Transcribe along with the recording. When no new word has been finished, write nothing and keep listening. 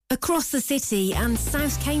Across the city and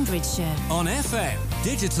South Cambridgeshire. On FM,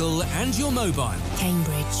 digital and your mobile.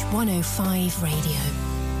 Cambridge 105 Radio.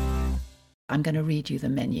 I'm going to read you the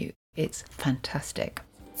menu. It's fantastic.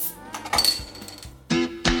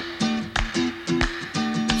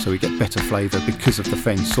 So we get better flavour because of the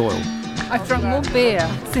fen soil. I've drunk more beer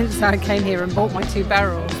since I came here and bought my 2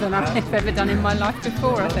 barrels than I've ever done in my life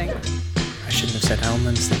before, I think. I shouldn't have said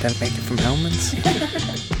almonds, they don't make it from almonds.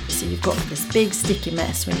 So you've got this big sticky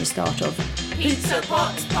mess when you start off. Pizza,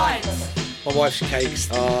 pots, pints. My wife's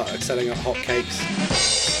cakes are selling at hot cakes.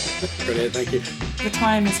 Brilliant, thank you. The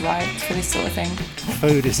time is right for this sort of thing.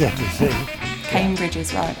 Food is everything. Cambridge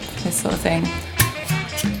is right for this sort of thing.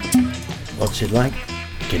 What's it like?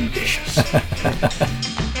 Delicious.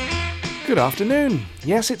 Good afternoon.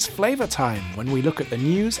 Yes, it's flavour time when we look at the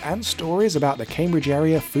news and stories about the Cambridge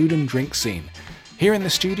area food and drink scene. Here in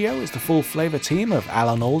the studio is the full flavour team of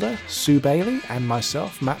Alan Alder, Sue Bailey and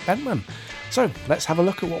myself, Matt Bentman. So let's have a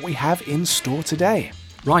look at what we have in store today.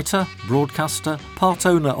 Writer, broadcaster, part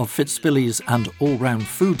owner of Fitzbilly's and all-round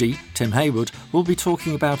foodie, Tim Hayward, will be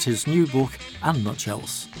talking about his new book and much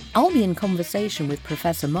else. I'll be in conversation with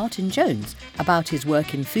Professor Martin Jones about his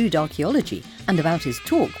work in food archaeology and about his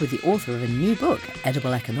talk with the author of a new book,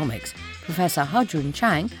 Edible Economics, Professor Hajun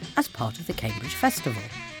Chang, as part of the Cambridge Festival.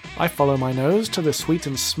 I follow my nose to the sweet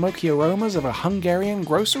and smoky aromas of a Hungarian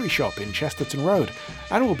grocery shop in Chesterton Road,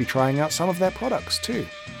 and we'll be trying out some of their products too.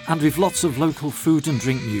 And with lots of local food and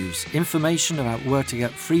drink news, information about where to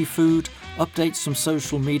get free food, updates from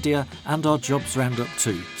social media and our jobs roundup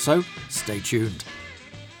too. So stay tuned.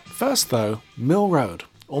 First though, Mill Road,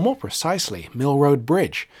 or more precisely, Mill Road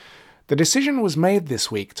Bridge. The decision was made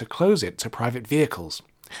this week to close it to private vehicles.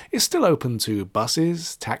 It's still open to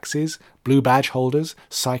buses, taxis, blue badge holders,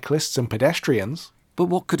 cyclists and pedestrians. But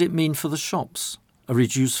what could it mean for the shops? A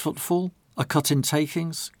reduced footfall? A cut in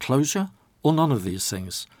takings? Closure? Or none of these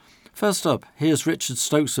things? First up, here's Richard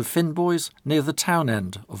Stokes of Finboys near the town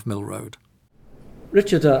end of Mill Road.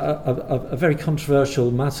 Richard, a very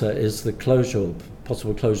controversial matter is the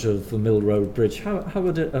possible closure of the Mill Road Bridge. How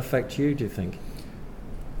would it affect you, do you think?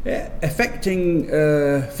 Affecting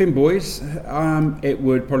Finboys, it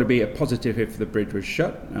would probably be a positive if the bridge was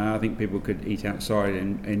shut. I think people could eat outside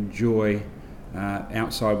and enjoy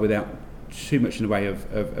outside without too much in the way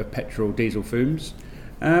of petrol, diesel fumes.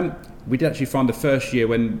 We did actually find the first year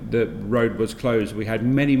when the road was closed, we had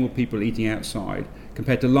many more people eating outside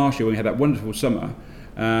compared to last year when we had that wonderful summer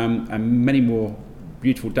and many more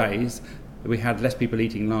beautiful days. We had less people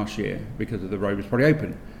eating last year because of the road was probably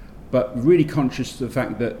open. But really conscious of the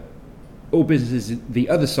fact that all businesses the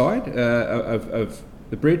other side of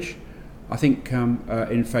the bridge, I think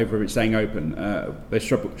in favour of it staying open. They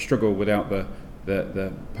struggle without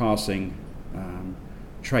the passing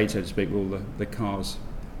trade, so to speak, with all the cars.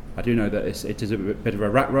 I do know that it is a bit of a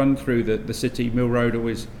rat run through the city. Mill Road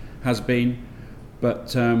always has been,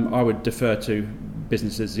 but I would defer to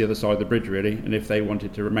businesses the other side of the bridge really, and if they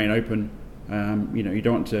wanted to remain open, you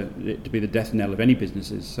don't want it to be the death knell of any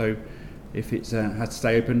businesses. So if it has to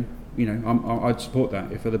stay open, I'd support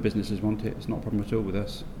that. If other businesses want it, it's not a problem at all with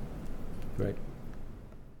us. Great.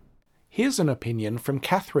 Here's an opinion from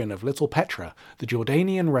Catherine of Little Petra, the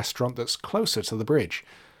Jordanian restaurant that's closer to the bridge.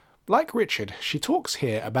 Like Richard, she talks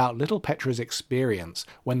here about Little Petra's experience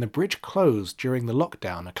when the bridge closed during the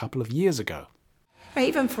lockdown a couple of years ago.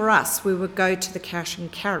 Even for us, we would go to the cash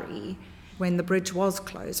and carry. When the bridge was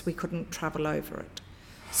closed, we couldn't travel over it.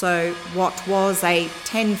 So what was a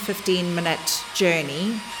 10-15 minute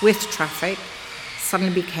journey with traffic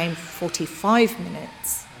suddenly became 45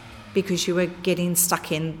 minutes because you were getting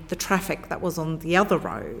stuck in the traffic that was on the other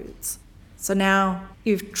roads. So now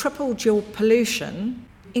you've tripled your pollution,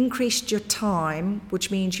 increased your time, which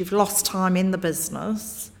means you've lost time in the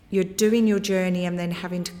business. You're doing your journey and then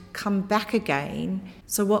having to come back again.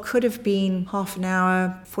 So what could have been half an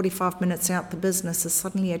hour, 45 minutes out the business is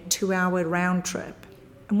suddenly a 2-hour round trip.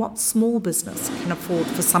 And what small business can afford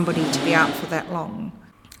for somebody to be out for that long?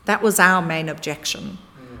 That was our main objection.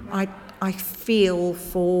 I feel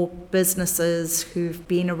for businesses who've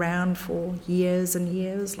been around for years and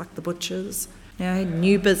years, like the butchers.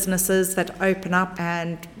 New businesses that open up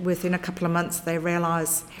and within a couple of months they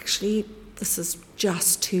realise, actually, this is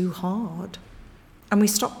just too hard. And we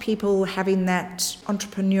stop people having that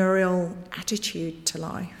entrepreneurial attitude to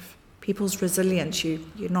life. People's resilience, you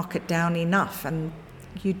knock it down enough and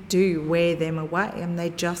you do wear them away and they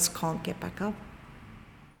just can't get back up.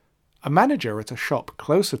 A manager at a shop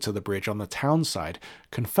closer to the bridge on the town side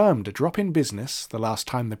confirmed a drop in business the last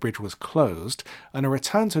time the bridge was closed and a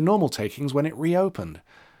return to normal takings when it reopened.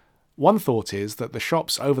 One thought is that the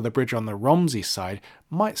shops over the bridge on the Romsey side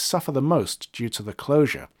might suffer the most due to the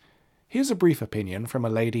closure. Here's a brief opinion from a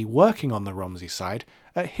lady working on the Romsey side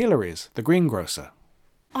at Hillary's, the greengrocer.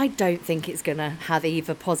 I don't think it's going to have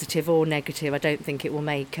either positive or negative. I don't think it will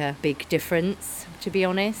make a big difference, to be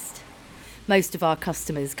honest. Most of our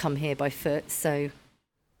customers come here by foot, so...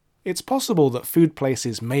 It's possible that food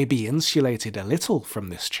places may be insulated a little from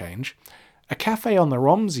this change. A cafe on the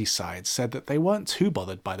Romsey side said that they weren't too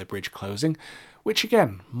bothered by the bridge closing, which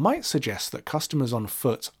again might suggest that customers on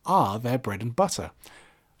foot are their bread and butter.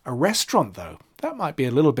 A restaurant, though, that might be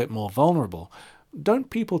a little bit more vulnerable. Don't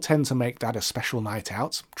people tend to make that a special night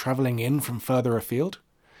out, travelling in from further afield?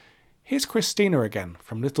 Here's Christina again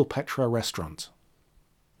from Little Petra Restaurant.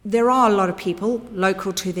 There are a lot of people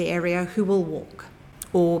local to the area who will walk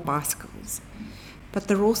or bicycles. But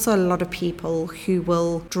there are also a lot of people who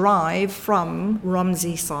will drive from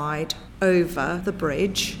Romsey side over the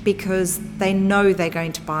bridge because they know they're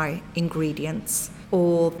going to buy ingredients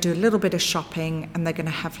or do a little bit of shopping and they're going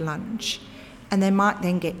to have lunch. And they might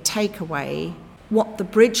then get takeaway. What the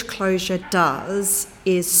bridge closure does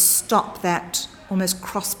is stop that almost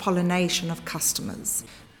cross-pollination of customers.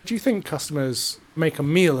 Do you think customers make a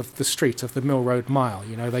meal of the street of the Mill Road Mile?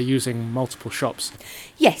 You know, they're using multiple shops.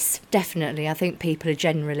 Yes, definitely. I think people are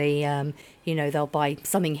generally, they'll buy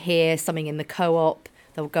something here, something in the co-op.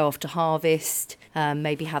 They'll go off to Harvest,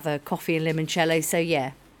 maybe have a coffee and limoncello. So,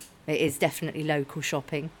 yeah, it is definitely local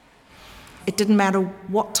shopping. It didn't matter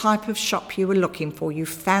what type of shop you were looking for, you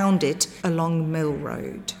found it along Mill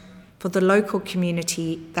Road. For the local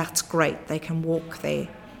community, that's great. They can walk there.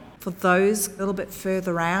 For those a little bit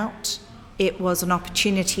further out, it was an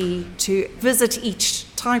opportunity to visit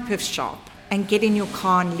each type of shop and get in your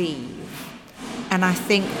car and leave. And I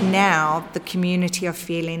think now the community are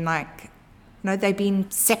feeling like, they've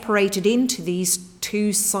been separated into these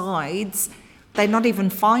two sides. They're not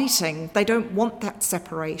even fighting. They don't want that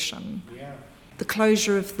separation. Yeah. The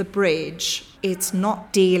closure of the bridge, it's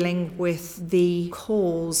not dealing with the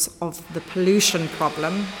cause of the pollution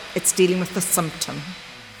problem. It's dealing with the symptom.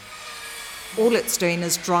 All it's doing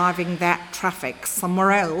is driving that traffic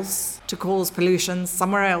somewhere else to cause pollution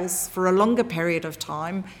somewhere else for a longer period of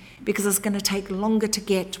time because it's going to take longer to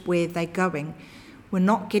get where they're going. We're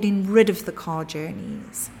not getting rid of the car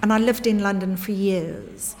journeys. And I lived in London for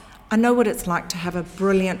years. I know what it's like to have a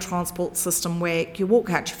brilliant transport system where you walk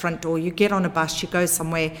out your front door, you get on a bus, you go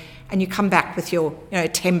somewhere, and you come back with your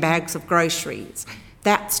 10 bags of groceries.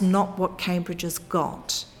 That's not what Cambridge has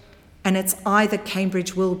got. And it's either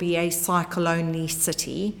Cambridge will be a cycle-only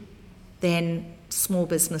city, then small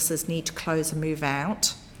businesses need to close and move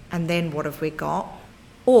out, and then what have we got?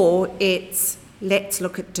 Or it's, let's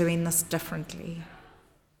look at doing this differently.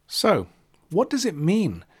 So, what does it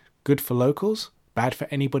mean? Good for locals? Bad for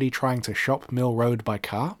anybody trying to shop Mill Road by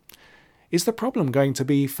car? Is the problem going to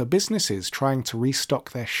be for businesses trying to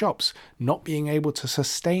restock their shops, not being able to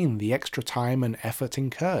sustain the extra time and effort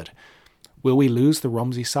incurred? Will we lose the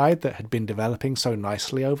Romsey side that had been developing so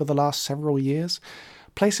nicely over the last several years?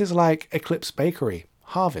 Places like Eclipse Bakery,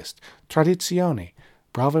 Harvest, Tradizione,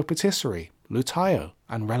 Bravo Patisserie, Lutaio,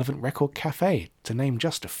 and Relevant Record Cafe, to name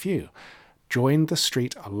just a few, joined the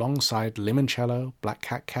street alongside Limoncello, Black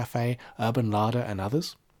Cat Cafe, Urban Larder and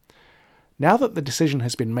others. Now that the decision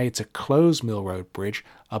has been made to close Mill Road Bridge,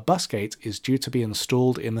 a bus gate is due to be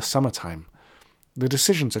installed in the summertime. The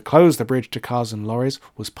decision to close the bridge to cars and lorries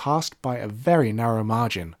was passed by a very narrow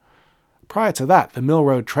margin. Prior to that, the Mill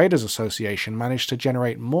Road Traders Association managed to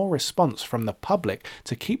generate more response from the public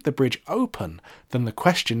to keep the bridge open than the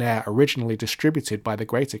questionnaire originally distributed by the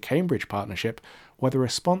Greater Cambridge Partnership, where the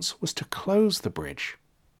response was to close the bridge.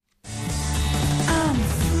 I'm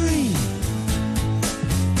free.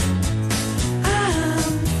 I'm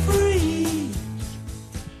free.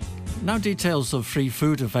 Now details of free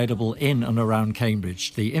food available in and around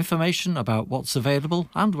Cambridge. The information about what's available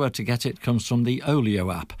and where to get it comes from the Olio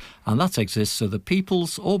app, and that exists so that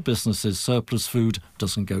people's or businesses' surplus food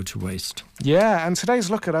doesn't go to waste. Yeah, and today's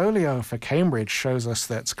look at Olio for Cambridge shows us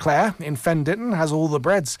that Claire in Fen Ditton has all the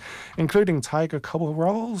breads, including Tiger cobble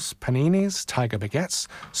rolls, paninis, Tiger baguettes,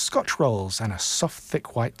 Scotch rolls, and a soft,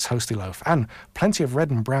 thick white toasty loaf, and plenty of red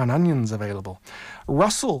and brown onions available.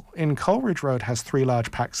 Russell in Coleridge Road has 3 large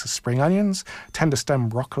packs of spring onions, tender stem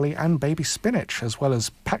broccoli, and baby spinach, as well as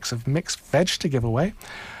packs of mixed veg to give away.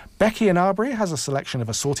 Becky in Arbury has a selection of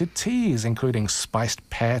assorted teas, including spiced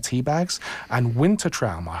pear tea bags and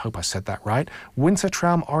Wintertraum, I hope I said that right,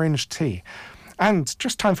 Wintertraum orange tea. And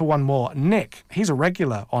just time for one more. Nick, he's a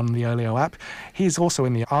regular on the Olio app. He's also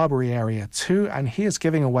in the Arbory area too, and he is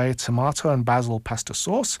giving away tomato and basil pasta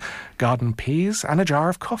sauce, garden peas, and a jar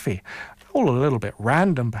of coffee. All a little bit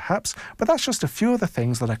random, perhaps, but that's just a few of the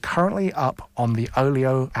things that are currently up on the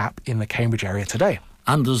Olio app in the Cambridge area today.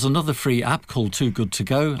 And there's another free app called Too Good To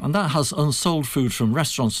Go, and that has unsold food from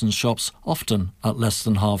restaurants and shops, often at less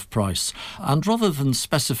than half price. And rather than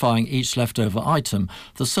specifying each leftover item,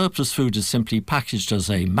 the surplus food is simply packaged as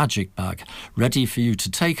a magic bag, ready for you to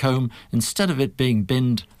take home instead of it being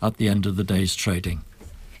binned at the end of the day's trading.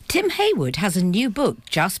 Tim Hayward has a new book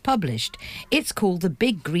just published. It's called The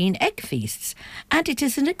Big Green Egg Feasts, and it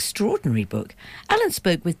is an extraordinary book. Alan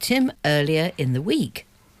spoke with Tim earlier in the week.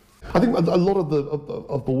 I think a lot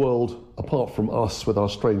of the world, apart from us with our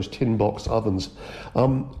strange tin box ovens,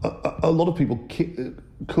 a lot of people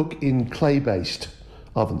cook in clay-based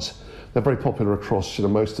ovens. They're very popular across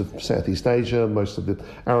most of Southeast Asia, most of the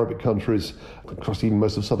Arabic countries, across even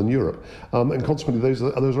most of Southern Europe, and consequently those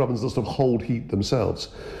are ovens that sort of hold heat themselves.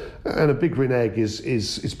 And a Big Green Egg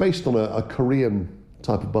is based on a Korean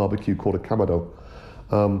type of barbecue called a kamado,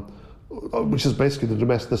 which is basically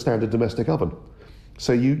the standard domestic oven.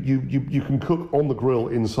 So you can cook on the grill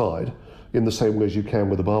inside in the same way as you can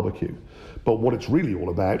with a barbecue. But what it's really all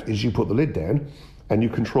about is you put the lid down and you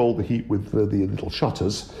control the heat with the little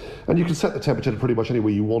shutters, and you can set the temperature to pretty much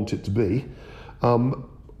anywhere you want it to be.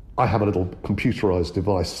 I have a little computerized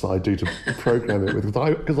device that I do to program it with,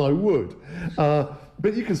 because I would.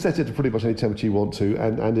 But you can set it to pretty much any temperature you want to,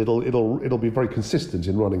 and it'll be very consistent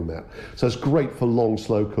in running that. So it's great for long,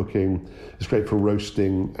 slow cooking. It's great for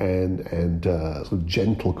roasting and sort of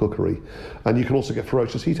gentle cookery, and you can also get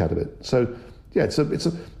ferocious heat out of it. So yeah, it's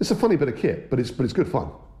a funny bit of kit, but it's good fun.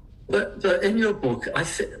 But in your book,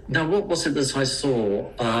 now what was it that I saw?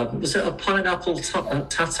 Was it a pineapple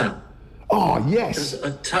tatin? Oh, yes.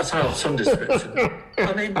 A tatin of some description.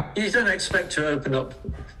 I mean, you don't expect to open up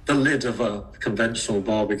the lid of a conventional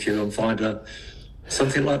barbecue and find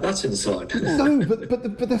something like that inside. No,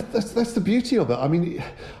 but that's the beauty of it. I mean,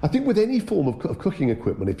 I think with any form of cooking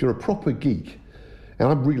equipment, if you're a proper geek, and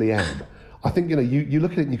I really am, I think, you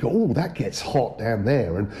look at it and you go, oh, that gets hot down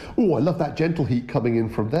there, and oh, I love that gentle heat coming in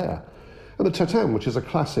from there. And the tatin, which is a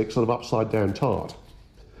classic sort of upside-down tart,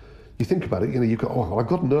 you think about it, you go, oh, I've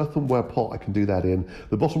got an earthenware pot I can do that in.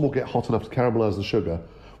 The bottom will get hot enough to caramelise the sugar.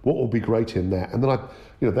 What will be great in that? And then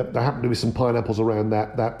there happened to be some pineapples around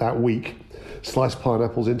that week. Sliced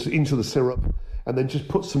pineapples into the syrup, and then just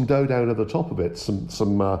put some dough down over the top of it.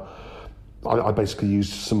 I basically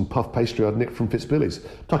used some puff pastry I'd nicked from Fitzbilly's.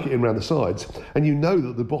 Tuck it in around the sides, and you know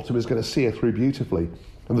that the bottom is going to sear through beautifully,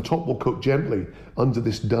 and the top will cook gently under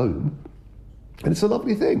this dome. And it's a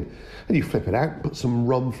lovely thing. And you flip it out, put some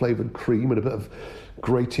rum-flavoured cream and a bit of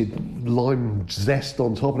grated lime zest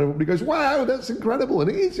on top, and everybody goes, wow, that's incredible. And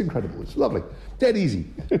it is incredible. It's lovely. Dead easy.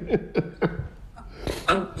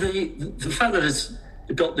 And the fact that it's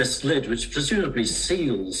got this lid, which presumably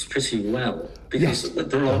seals pretty well, because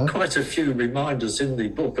there are quite a few reminders in the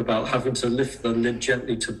book about having to lift the lid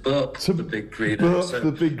gently to burp the big green egg.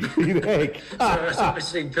 The big green egg. So it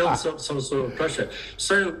obviously builds up some sort of pressure.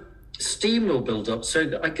 So steam will build up,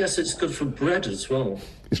 so I guess it's good for bread as well.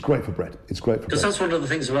 It's great for bread. Because that's one of the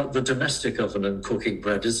things about the domestic oven and cooking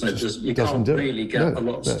bread, isn't it? You can't really get a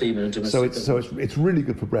lot of steam in a domestic oven. So it's really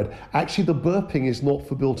good for bread. Actually, the burping is not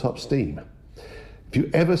for built-up steam. Have you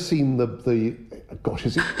ever seen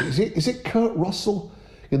is it Kurt Russell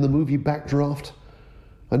in the movie Backdraft?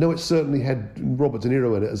 I know it certainly had Robert De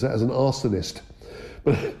Niro in it as an arsonist,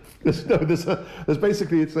 but there's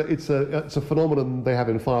basically it's a phenomenon they have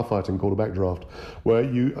in firefighting called a backdraft, where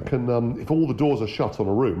you can if all the doors are shut on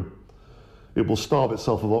a room, it will starve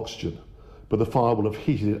itself of oxygen, but the fire will have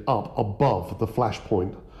heated it up above the flash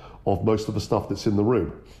point of most of the stuff that's in the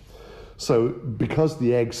room. So because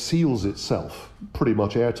the egg seals itself pretty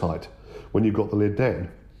much airtight when you've got the lid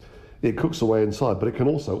down, it cooks away inside, but it can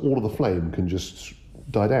also, all of the flame can just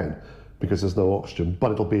die down because there's no oxygen,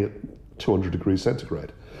 but it'll be at 200 degrees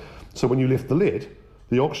centigrade. So when you lift the lid,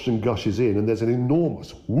 the oxygen gushes in and there's an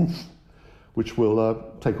enormous woof, which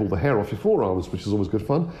will take all the hair off your forearms, which is always good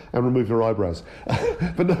fun, and remove your eyebrows.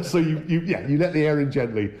 But no, so you let the air in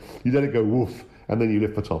gently, you let it go woof, and then you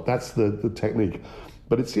lift the top. That's the technique.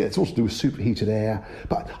 But it's also to do with superheated air.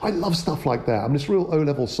 But I love stuff like that. I mean, it's real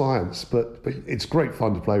O-level science, but it's great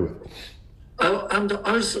fun to play with. And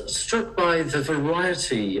I was struck by the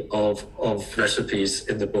variety of recipes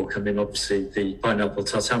in the book. I mean, obviously the pineapple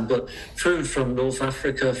tartare, but food from North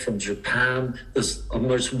Africa, from Japan. There's a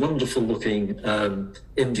most wonderful looking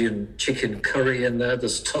Indian chicken curry in there.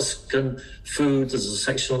 There's Tuscan food. There's a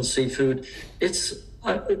section on seafood. It's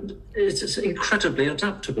incredibly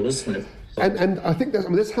adaptable, isn't it? And I think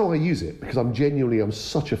that's how I use it, because I'm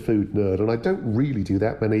such a food nerd, and I don't really do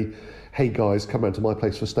that many, hey guys, come round to my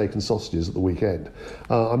place for steak and sausages at the weekend.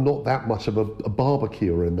 I'm not that much of a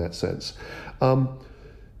barbecuer in that sense. But,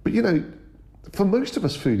 you know, for most of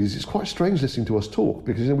us foodies, it's quite strange listening to us talk,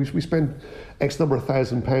 because, you know, we spend X number of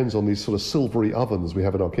 £1,000 on these sort of silvery ovens we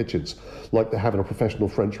have in our kitchens, like they have in a professional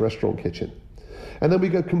French restaurant kitchen. And then we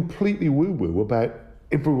go completely woo-woo about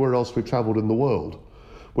everywhere else we've travelled in the world,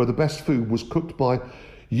 where the best food was cooked by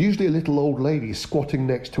usually a little old lady squatting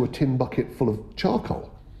next to a tin bucket full of charcoal.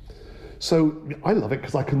 So I love it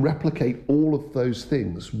because I can replicate all of those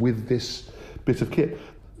things with this bit of kit.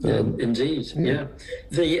 Indeed, yeah.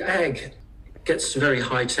 The egg gets to very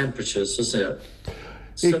high temperatures, doesn't it?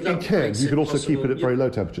 It can. You can also keep it at very low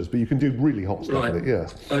temperatures, but you can do really hot stuff with it,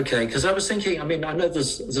 yeah. Okay, because I was thinking, I mean, I know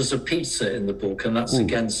there's a pizza in the book, and that's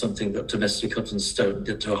again something that domestic ovens don't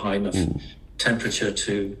get to a high enough temperature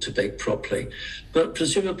to bake properly. But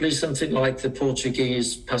presumably something like the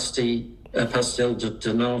Portuguese pastel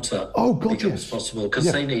de nata becomes possible,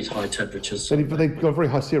 because they need high temperatures. They've got a very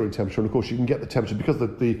high searing temperature, and of course you can get the temperature, because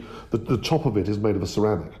the top of it is made of a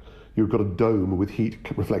ceramic. You've got a dome with heat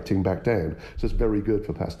reflecting back down, so it's very good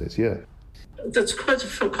for pasties, yeah. There's quite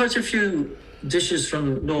a few dishes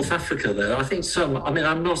from North Africa there. I think some, I mean,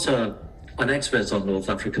 I'm not an expert on North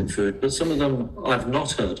African food, but some of them I've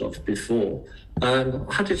not heard of before.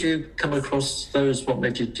 How did you come across those? What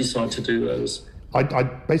made you decide to do those? I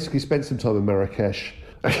basically spent some time in Marrakesh.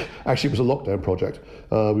 Actually, it was a lockdown project.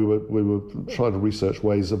 We were trying to research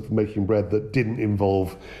ways of making bread that didn't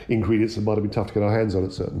involve ingredients that might have been tough to get our hands on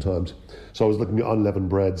at certain times. So I was looking at unleavened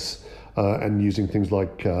breads and using things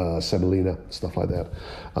like semolina, stuff like that.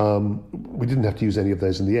 We didn't have to use any of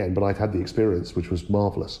those in the end, but I'd had the experience, which was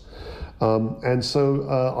marvellous. And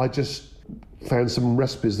so I just found some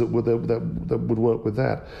recipes that would work with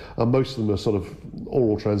that. Most of them are sort of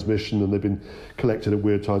oral transmission, and they've been collected at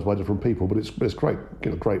weird times by different people. But it's great,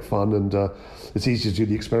 you know, great fun, and it's easy to do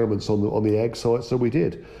the experiments on the egg. So we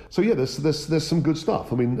did. So yeah, there's some good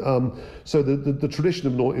stuff. I mean, so the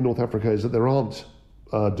tradition in North Africa is that there aren't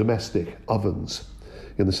domestic ovens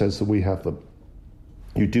in the sense that we have them.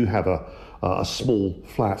 You do have a small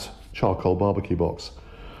flat charcoal barbecue box.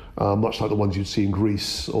 Much like the ones you'd see in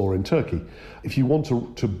Greece or in Turkey. If you want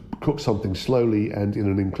to cook something slowly and in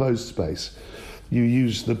an enclosed space, you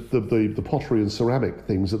use the pottery and ceramic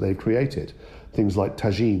things that they've created, things like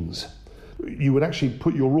tagines. You would actually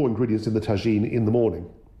put your raw ingredients in the tagine in the morning.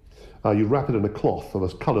 You wrap it in a cloth of a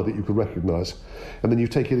colour that you could recognise, and then you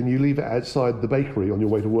take it and you leave it outside the bakery on your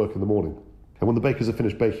way to work in the morning. And when the bakers have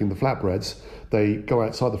finished baking the flatbreads, they go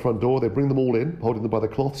outside the front door, they bring them all in, holding them by the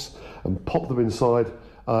cloths, and pop them inside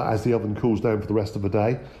as the oven cools down for the rest of the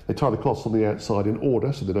day. They tie the cloths on the outside in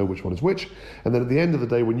order so they know which one is which. And then at the end of the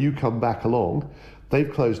day, when you come back along, they've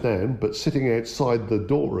closed down, but sitting outside the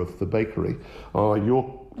door of the bakery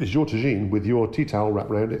is your tagine with your tea towel wrapped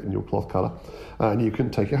around it in your cloth colour, and you can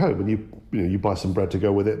take it home, and you buy some bread to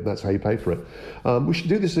go with it, and that's how you pay for it. We should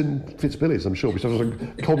do this in Fitzbillies, I'm sure. We should have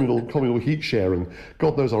some communal heat sharing.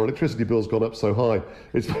 God knows our electricity bill's gone up so high.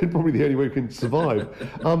 It's probably the only way we can survive.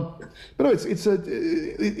 But no, it's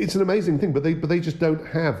an amazing thing. But they just don't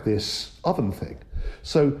have this oven thing.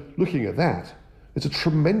 So looking at that, it's a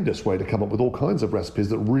tremendous way to come up with all kinds of recipes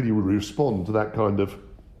that really respond to that kind of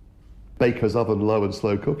baker's oven, low and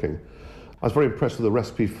slow cooking. I was very impressed with the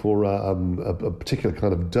recipe for a particular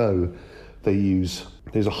kind of dough they use.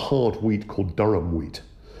 There's a hard wheat called Durham wheat,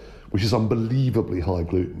 which is unbelievably high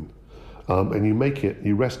gluten. And you make it,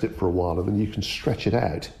 you rest it for a while, and then you can stretch it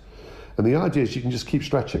out. And the idea is you can just keep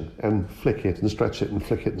stretching and flick it and stretch it and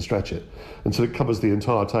flick it and stretch it until it covers the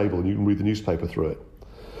entire table and you can read the newspaper through it.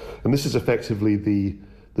 And this is effectively the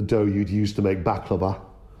dough you'd use to make baklava,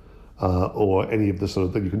 or any of the sort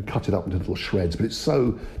of thing. You can cut it up into little shreds, but it's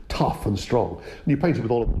so tough and strong. And you paint it with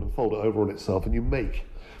olive oil and fold it over on itself, and you make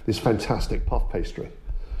this fantastic puff pastry,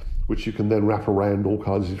 which you can then wrap around all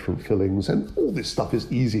kinds of different fillings. And all this stuff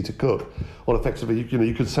is easy to cook. Or effectively,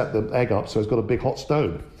 you can set the egg up so it's got a big hot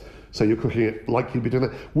stone. So you're cooking it like you'd be doing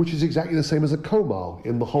that, which is exactly the same as a comal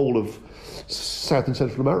in the whole of South and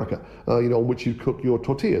Central America, on which you cook your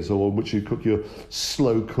tortillas, or on which you cook your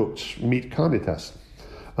slow-cooked meat carnitas.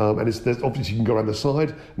 And there's obviously you can go around the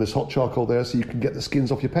side, and there's hot charcoal there, so you can get the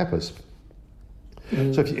skins off your peppers.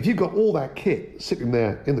 So if you've got all that kit sitting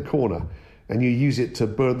there in the corner and you use it to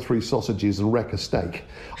burn 3 sausages and wreck a steak,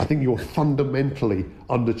 I think you're fundamentally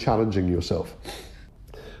under-challenging yourself.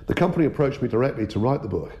 The company approached me directly to write the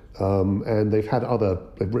book, and they've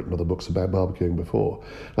written other books about barbecuing before.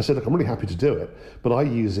 I said, look, I'm really happy to do it, but I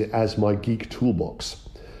use it as my geek toolbox.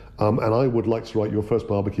 And I would like to write your first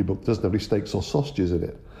barbecue book that doesn't have any steaks or sausages in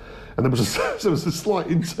it. And there was a slight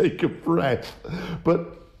intake of breath.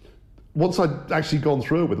 But once I'd actually gone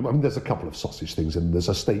through it with them, I mean, there's a couple of sausage things and there's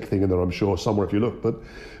a steak thing in there, I'm sure, somewhere if you look. But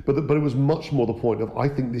it was much more the point of, I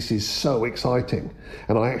think this is so exciting.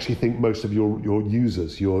 And I actually think most of your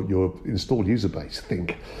users, your installed user base,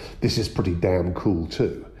 think this is pretty damn cool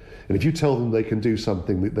too. And if you tell them they can do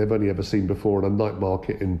something that they've only ever seen before in a night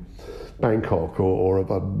market in Bangkok or a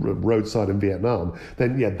roadside in Vietnam,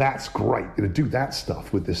 then yeah, that's great. Do that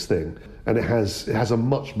stuff with this thing. And it has a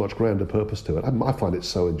much, much grander purpose to it. I find it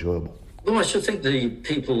so enjoyable. Well, I should think the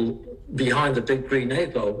people behind the Big Green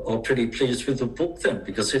Egg are pretty pleased with the book then,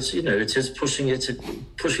 because it is pushing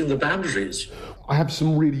the boundaries. I have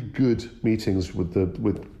some really good meetings with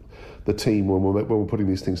the team when we're putting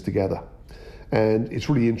these things together, and it's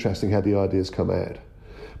really interesting how the ideas come out.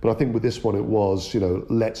 But I think with this one, it was,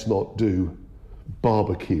 let's not do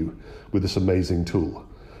barbecue with this amazing tool.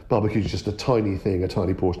 Barbecue is just a tiny thing, a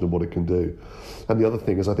tiny portion of what it can do. And the other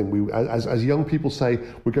thing is, I think we, as young people say,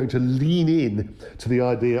 we're going to lean in to the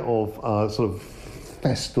idea of sort of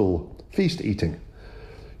festal feast eating.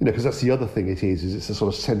 Because that's the other thing it's a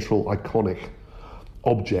sort of central, iconic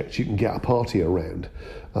object you can get a party around.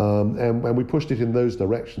 And we pushed it in those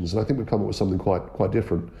directions. And I think we've come up with something quite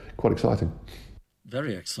different, quite exciting.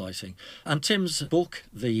 Very exciting. And Tim's book,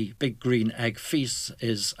 The Big Green Egg Feast,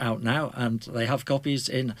 is out now, and they have copies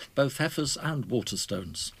in both Heifers and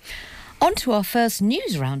Waterstones. On to our first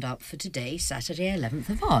news roundup for today, Saturday 11th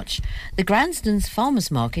of March. The Gransden's Farmers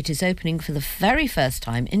Market is opening for the very first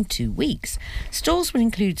time in 2 weeks. Stalls will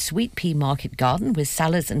include Sweet Pea Market Garden with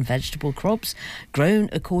salads and vegetable crops grown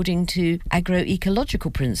according to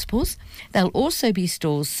agroecological principles. There'll also be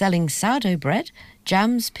stalls selling sourdough bread,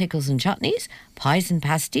 jams, pickles and chutneys, pies and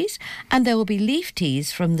pasties, and there will be leaf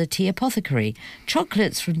teas from the Tea Apothecary,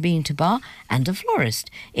 chocolates from Bean to Bar, and a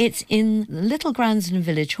florist. It's in Little Gransden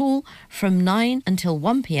Village Hall from 9 until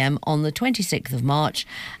 1 p.m. on the 26th of March,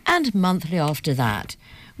 and monthly after that.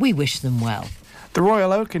 We wish them well. The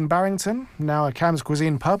Royal Oak in Barrington, now a Cam's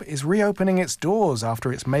Cuisine pub, is reopening its doors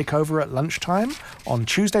after its makeover at lunchtime on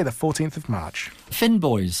Tuesday the 14th of March.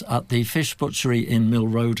 Finboys at the Fish Butchery in Mill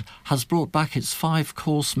Road has brought back its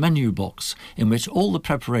 5-course menu box in which all the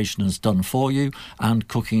preparation is done for you and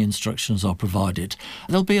cooking instructions are provided.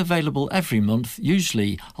 They'll be available every month,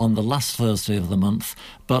 usually on the last Thursday of the month,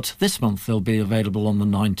 but this month they'll be available on the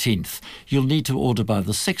 19th. You'll need to order by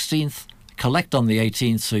the 16th, collect on the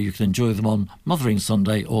 18th so you can enjoy them on Mothering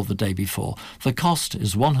Sunday or the day before. The cost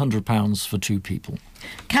is £100 for 2 people.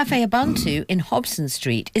 Cafe Ubuntu in Hobson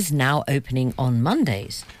Street is now opening on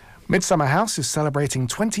Mondays. Midsummer House is celebrating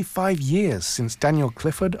 25 years since Daniel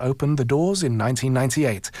Clifford opened the doors in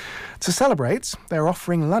 1998. To celebrate, they're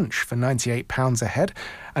offering lunch for £98 a head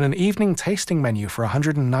and an evening tasting menu for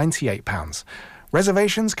 £198.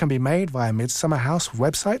 Reservations can be made via Midsummer House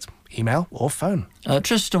website, email or phone.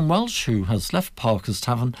 Tristan Welsh, who has left Parker's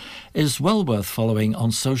Tavern, is well worth following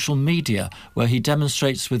on social media, where he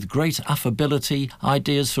demonstrates with great affability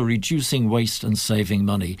ideas for reducing waste and saving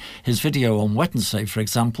money. His video on Wednesday, for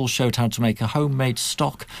example, showed how to make a homemade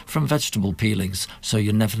stock from vegetable peelings, so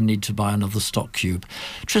you never need to buy another stock cube.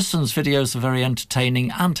 Tristan's videos are very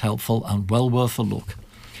entertaining and helpful and well worth a look.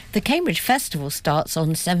 The Cambridge Festival starts on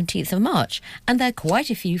 17th of March, and there are quite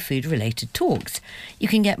a few food-related talks. You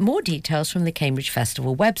can get more details from the Cambridge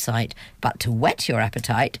Festival website, but to whet your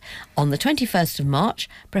appetite, on the 21st of March,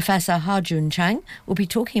 Professor Ha-Jun Chang will be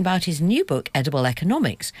talking about his new book, Edible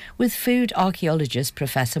Economics, with food archaeologist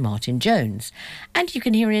Professor Martin Jones. And you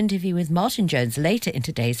can hear an interview with Martin Jones later in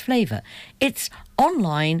today's Flavour. It's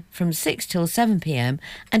online from 6 till 7 p.m.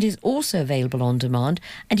 and is also available on demand,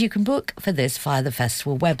 and you can book for this via the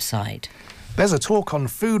festival website. There's a talk on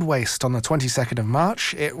food waste on the 22nd of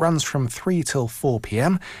March. It runs from 3 till 4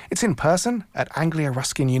 p.m. It's in person at Anglia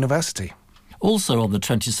Ruskin University. Also on the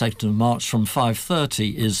 22nd of March from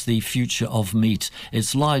 5:30 is The Future of Meat.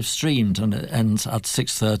 It's live streamed and it ends at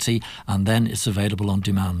 6:30 and then it's available on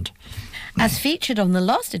demand. As featured on the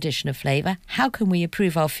last edition of Flavour, How Can We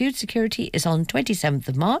Improve Our Food Security is on 27th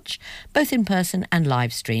of March, both in person and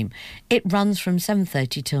live stream. It runs from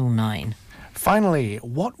 7:30 till 9. Finally,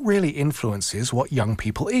 what really influences what young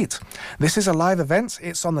people eat? This is a live event.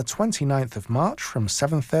 It's on the 29th of March from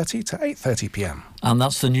 7:30 to 8:30 p.m. And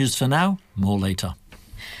that's the news for now. More later.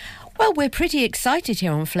 Well, we're pretty excited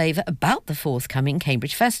here on Flavour about the forthcoming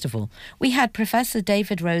Cambridge Festival. We had Professor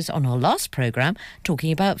David Rose on our last programme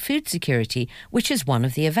talking about food security, which is one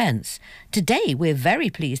of the events. Today, we're very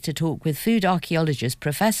pleased to talk with food archaeologist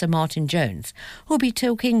Professor Martin Jones, who'll be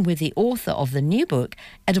talking with the author of the new book,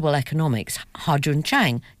 Edible Economics, Ha-Joon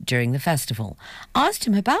Chang, during the festival. Asked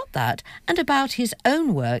him about that and about his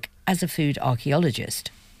own work as a food archaeologist.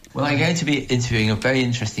 Well, I'm going to be interviewing a very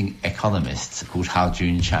interesting economist called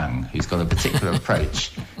Ha-Joon Chang, who's got a particular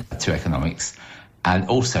approach to economics. And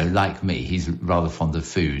also, like me, he's rather fond of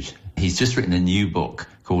food. He's just written a new book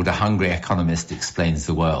called A Hungry Economist Explains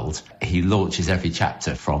the World. He launches every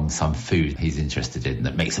chapter from some food he's interested in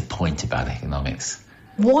that makes a point about economics.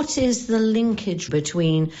 What is the linkage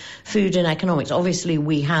between food and economics? Obviously,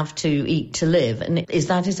 we have to eat to live. And is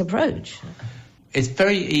that his approach? It's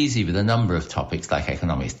very easy with a number of topics like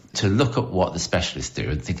economics to look at what the specialists do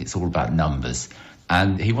and think it's all about numbers.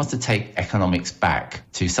 And he wants to take economics back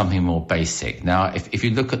to something more basic. Now, if you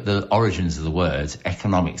look at the origins of the word,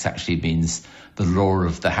 economics actually means the law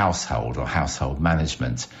of the household or household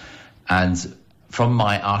management. And from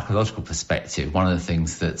my archaeological perspective, one of the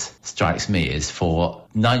things that strikes me is for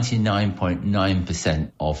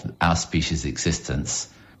 99.9% of our species' existence,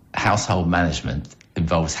 household management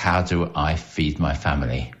involves how do I feed my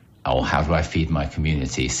family or how do I feed my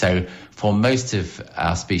community. So for most of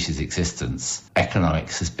our species' existence,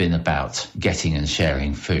 economics has been about getting and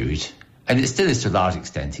sharing food. And it still is to a large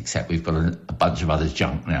extent, except we've got a bunch of other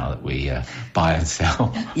junk now that we buy and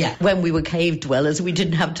sell. Yeah, when we were cave dwellers, we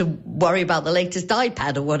didn't have to worry about the latest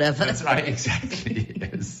iPad or whatever. That's right, exactly,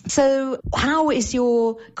 yes. So how is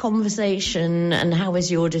your conversation and how is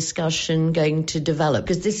your discussion going to develop?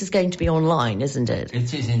 Because this is going to be online, isn't it?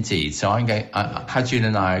 It is indeed. So Ha-Joon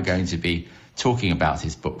and I are going to be talking about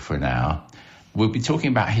his book for an hour. We'll be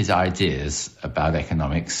talking about his ideas about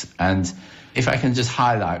economics. And if I can just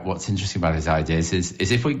highlight what's interesting about his ideas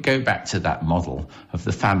is if we go back to that model of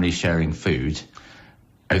the family sharing food,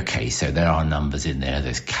 okay, so there are numbers in there,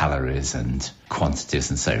 there's calories and quantities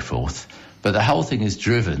and so forth. But the whole thing is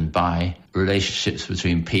driven by relationships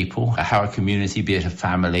between people, how a community, be it a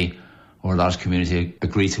family or a large community,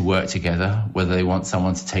 agree to work together, whether they want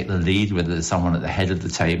someone to take the lead, whether there's someone at the head of the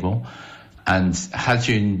table. And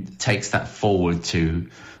Ha-Joon takes that forward to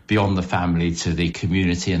beyond the family to the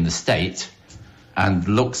community and the state, and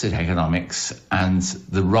looks at economics and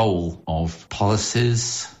the role of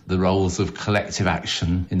policies, the roles of collective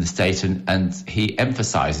action in the state. And he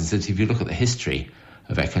emphasises that if you look at the history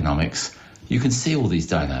of economics, you can see all these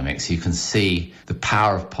dynamics. You can see the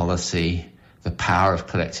power of policy, the power of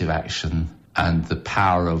collective action, and the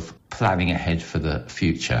power of planning ahead for the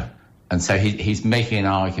future. And so he's making an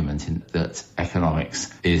argument that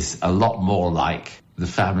economics is a lot more like the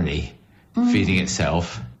family feeding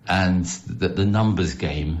itself, and that the numbers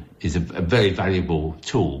game is a very valuable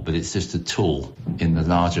tool, but it's just a tool in the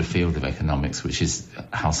larger field of economics, which is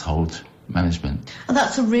household management. And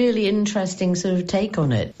that's a really interesting sort of take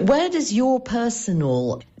on it. Where does your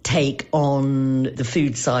personal take on the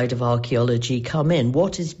food side of archaeology come in?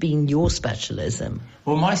 What has been your specialism?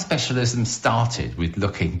 Well, my specialism started with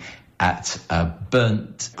looking at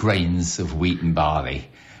burnt grains of wheat and barley.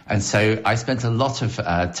 And so I spent a lot of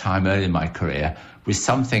time early in my career with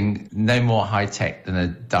something no more high-tech than a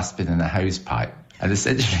dustbin and a hose pipe. And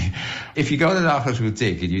essentially, if you go on an archaeological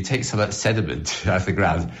dig and you take some of that sediment out of the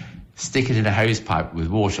ground, stick it in a hose pipe with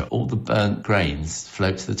water, all the burnt grains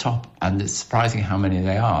float to the top. And it's surprising how many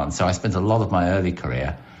they are. And so I spent a lot of my early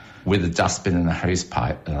career with a dustbin and a hose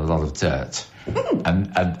pipe and a lot of dirt.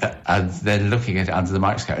 And then looking at it under the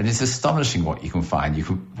microscope, and it's astonishing what you can find.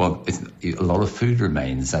 It's a lot of food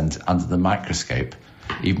remains, and under the microscope,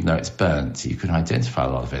 even though it's burnt, you can identify a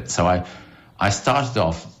lot of it. So I started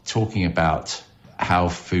off talking about how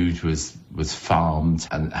food was farmed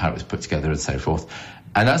and how it was put together and so forth.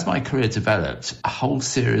 And as my career developed, a whole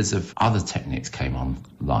series of other techniques came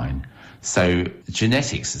online. So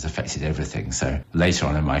genetics has affected everything. So later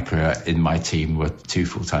on in my career, in my team were 2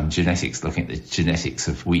 full-time genetics, looking at the genetics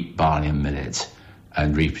of wheat, barley and millet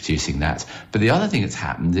and reproducing that. But the other thing that's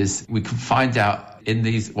happened is we can find out in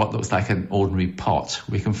these, what looks like an ordinary pot,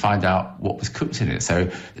 we can find out what was cooked in it.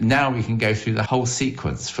 So now we can go through the whole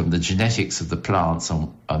sequence from the genetics of the plants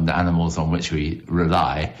on the animals on which we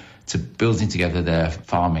rely to building together their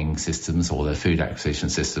farming systems or their food acquisition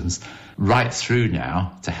systems, right through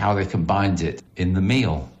now to how they combined it in the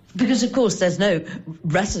meal. Because, of course, there's no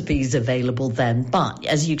recipes available then, but,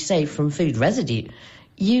 as you say, from food residue,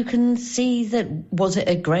 you can see that, was it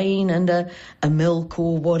a grain and a milk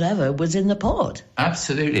or whatever was in the pot?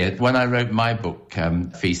 Absolutely. When I wrote my book,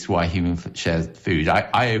 Feast, Why Human Shares Food,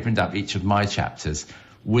 I opened up each of my chapters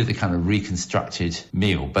with a kind of reconstructed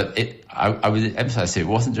meal. But I would emphasise it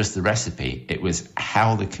wasn't just the recipe, it was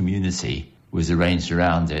how the community was arranged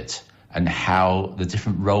around it and how the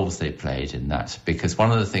different roles they played in that. Because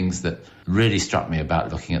one of the things that really struck me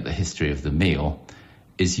about looking at the history of the meal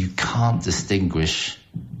is you can't distinguish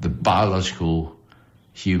the biological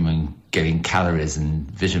human getting calories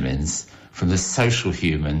and vitamins from the social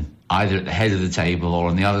human, either at the head of the table or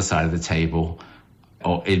on the other side of the table,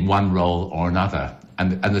 or in one role or another.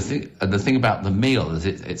 And the thing about the meal is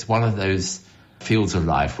it's one of those fields of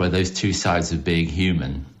life where those two sides of being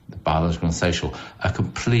human, the biological and social, are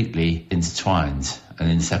completely intertwined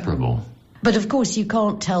and inseparable. But of course you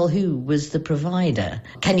can't tell who was the provider.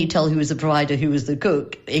 Can you tell who was the provider, who was the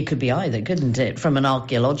cook? It could be either, couldn't it, from an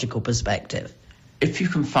archaeological perspective? If you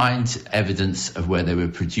can find evidence of where they were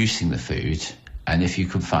producing the food, and if you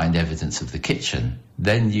can find evidence of the kitchen,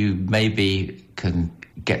 then you maybe can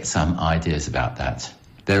get some ideas about that.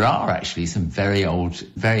 There are actually some very old,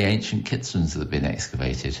 very ancient kitchens that have been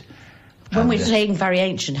excavated. When we're saying very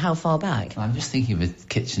ancient, how far back? I'm just thinking of a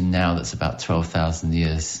kitchen now that's about 12,000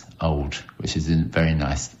 years old, which is in very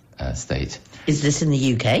nice state. Is this in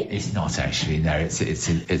the UK? It's not actually, no. It's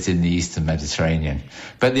in the Eastern Mediterranean.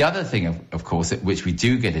 But the other thing, of course, which we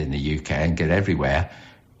do get in the UK and get everywhere,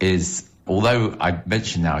 is although I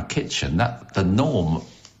mentioned now a kitchen, that the norm,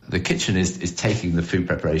 the kitchen is taking the food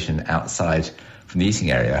preparation outside from the eating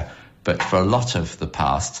area. But for a lot of the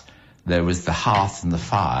past, there was the hearth and the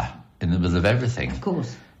fire in the middle of everything. Of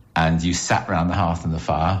course. And you sat around the hearth and the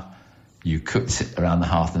fire, you cooked around the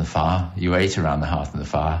hearth and the fire, you ate around the hearth and the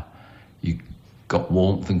fire, you got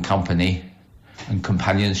warmth and company and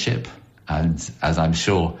companionship. And as I'm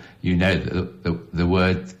sure you know, the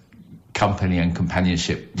word company and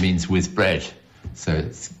companionship means with bread. So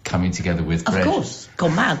it's coming together with bread. Of course,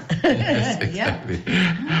 gone mad. Yes, exactly.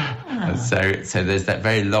 And so there's that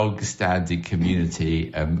very long-standing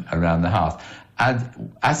community around the hearth.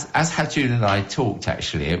 And as Hadjoon and I talked,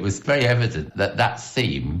 actually, it was very evident that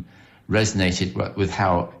theme resonated with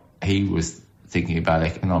how he was thinking about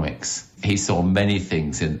economics. He saw many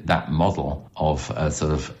things in that model of a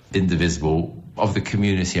sort of indivisible, of the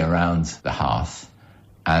community around the hearth,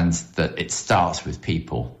 and that it starts with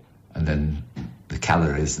people, and then the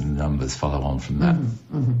calories and the numbers follow on from that.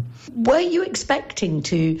 Mm-hmm. Were you expecting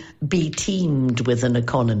to be teamed with an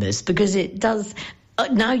economist? Because it does...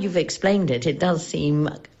 Now you've explained it, it does seem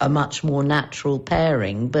a much more natural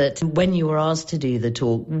pairing. But when you were asked to do the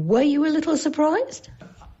talk, were you a little surprised?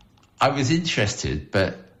 I was interested,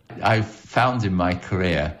 but I found in my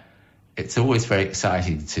career it's always very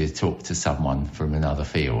exciting to talk to someone from another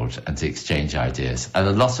field and to exchange ideas. And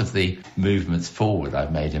a lot of the movements forward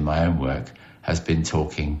I've made in my own work has been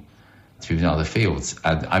talking to other fields.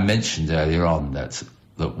 And I mentioned earlier on that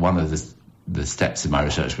one of the steps in my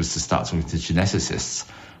research was to start talking to geneticists.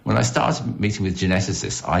 When I started meeting with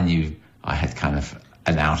geneticists, I knew I had kind of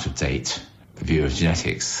an out-of-date view of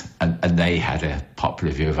genetics, and they had a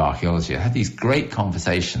popular view of archaeology. I had these great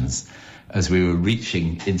conversations as we were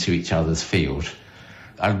reaching into each other's field.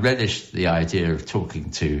 I relished the idea of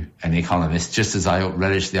talking to an economist, just as I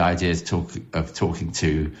relished the idea of talking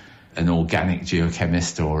to an organic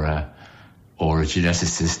geochemist or a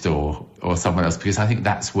geneticist or someone else, because I think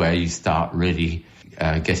that's where you start really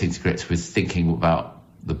getting to grips with thinking about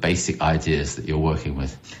the basic ideas that you're working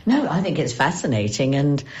with. No, I think it's fascinating,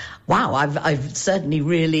 and wow, I've certainly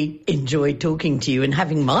really enjoyed talking to you and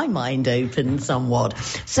having my mind open somewhat.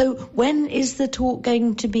 So when is the talk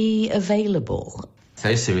going to be available? So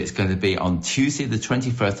it's going to be on Tuesday the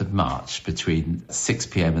 21st of March between 6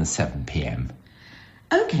 p.m. and 7 p.m.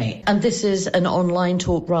 Okay, and this is an online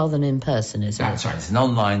talk rather than in person, is it? That's right, it's an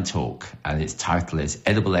online talk, and its title is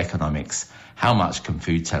Edible Economics: How Much Can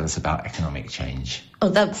Food Tell Us About Economic Change? Oh,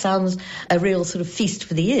 that sounds a real sort of feast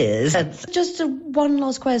for the ears. Just one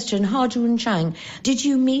last question. Hadjoon Chang, did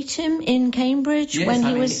you meet him in Cambridge when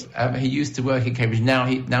he was... he used to work in Cambridge. Now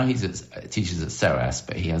he teaches at SOAS,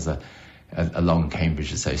 but he has a long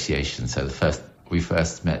Cambridge association, so we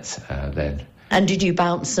first met then. And did you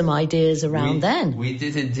bounce some ideas around then? We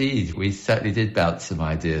did indeed. We certainly did bounce some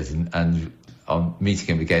ideas. And on meeting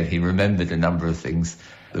him again, he remembered a number of things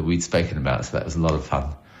that we'd spoken about. So that was a lot of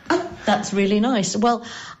fun. Oh, that's really nice. Well,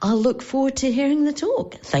 I'll look forward to hearing the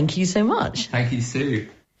talk. Thank you so much. Thank you, Sue.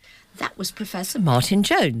 That was Professor Martin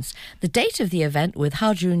Jones. The date of the event with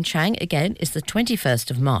Hao-Jun Chang, again, is the 21st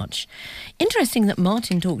of March. Interesting that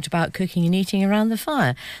Martin talked about cooking and eating around the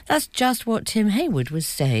fire. That's just what Tim Hayward was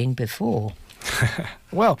saying before.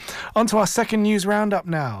 Well, on to our second news roundup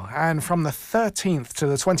now. And from the 13th to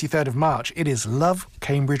the 23rd of March, it is Love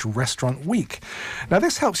Cambridge Restaurant Week. Now,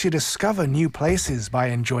 this helps you discover new places by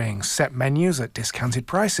enjoying set menus at discounted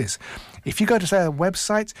prices. If you go to their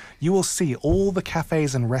website, you will see all the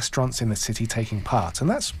cafes and restaurants in the city taking part, and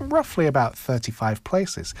that's roughly about 35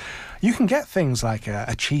 places. You can get things like a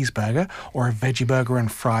cheeseburger or a veggie burger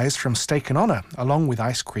and fries from Steak and Honour, along with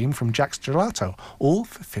ice cream from Jack's Gelato, all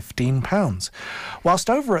for £15. Whilst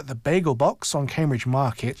over at the Bagel Box on Cambridge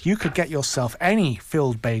Market, you could get yourself any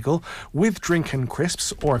filled bagel with drink and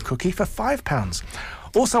crisps or a cookie for £5.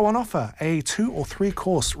 Also on offer, a 2 or 3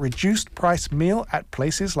 course reduced price meal at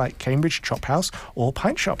places like Cambridge Chop House or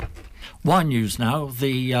Pint Shop. Wine news now.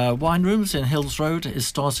 The Wine Rooms in Hills Road is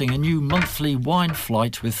starting a new monthly wine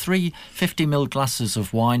flight with 3 50ml glasses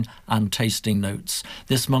of wine and tasting notes.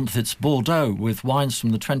 This month it's Bordeaux with wines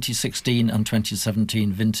from the 2016 and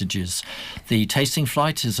 2017 vintages. The tasting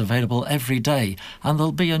flight is available every day and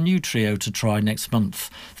there'll be a new trio to try next month.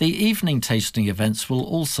 The evening tasting events will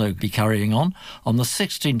also be carrying on. On the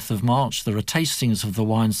 16th of March there are tastings of the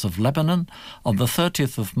wines of Lebanon. On the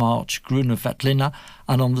 30th of March, Grüne Veltliner,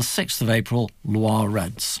 and on the 6th of April, Loire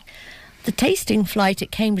Reds. The tasting flight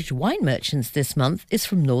at Cambridge Wine Merchants this month is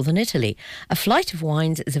from Northern Italy. A flight of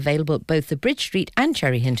wines is available at both the Bridge Street and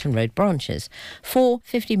Cherry Hinton Road branches. 4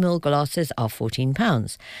 50ml glasses are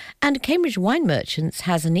 £14. And Cambridge Wine Merchants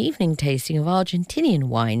has an evening tasting of Argentinian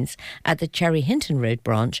wines at the Cherry Hinton Road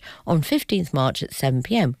branch on 15th March at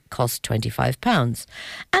 7pm, cost £25.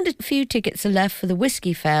 And a few tickets are left for the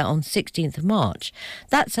Whisky Fair on 16th of March.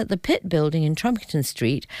 That's at the Pitt Building in Trumpington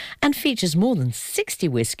Street and features more than 60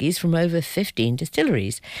 whiskies from over 15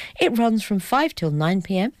 distilleries. It runs from 5 till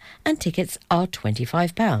 9pm and tickets are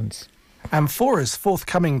 £25. Amphora's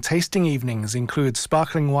forthcoming tasting evenings include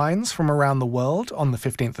sparkling wines from around the world on the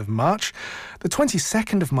 15th of March. The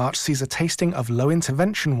 22nd of March sees a tasting of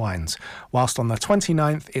low-intervention wines, whilst on the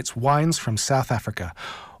 29th it's wines from South Africa.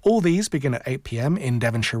 All these begin at 8pm in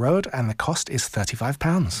Devonshire Road and the cost is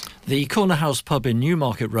 £35. The Corner House pub in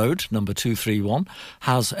Newmarket Road, number 231,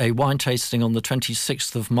 has a wine tasting on the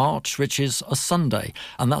 26th of March, which is a Sunday,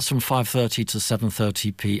 and that's from 5:30 to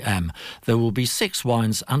 7:30pm. There will be 6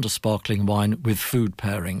 wines and a sparkling wine with food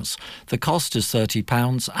pairings. The cost is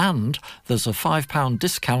 £30 and there's a £5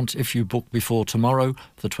 discount if you book before tomorrow,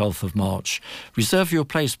 the 12th of March. Reserve your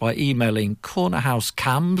place by emailing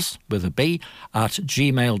cornerhousecams, with a B, at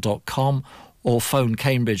gmail.com or phone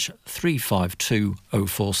Cambridge 352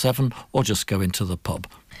 047 or just go into the pub.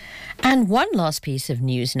 And one last piece of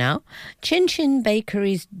news now. Chin Chin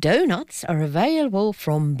Bakery's donuts are available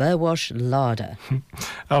from Burwash Larder.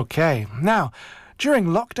 OK, now, during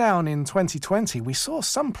lockdown in 2020, we saw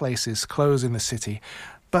some places close in the city,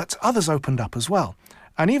 but others opened up as well.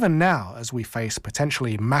 And even now, as we face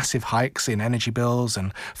potentially massive hikes in energy bills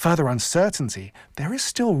and further uncertainty, there is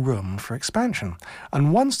still room for expansion.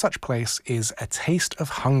 And one such place is A Taste of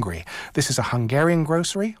Hungary. This is a Hungarian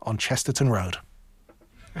grocery on Chesterton Road.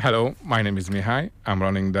 Hello, my name is Mihai. I'm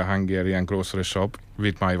running the Hungarian grocery shop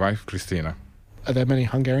with my wife, Christina. Are there many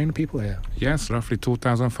Hungarian people here? Yes, roughly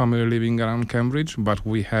 2,000 families living around Cambridge, but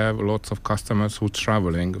we have lots of customers who are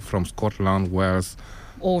traveling from Scotland, Wales.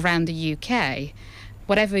 All around the UK.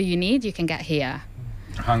 Whatever you need, you can get here.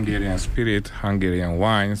 Hungarian spirit, Hungarian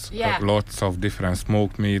wines, lots of different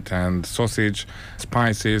smoked meat and sausage,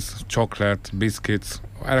 spices, chocolate, biscuits.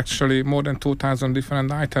 Actually, more than 2,000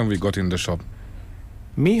 different items we got in the shop.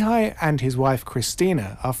 Mihai and his wife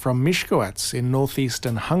Christina are from Miskolc in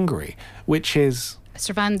northeastern Hungary, which is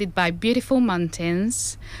surrounded by beautiful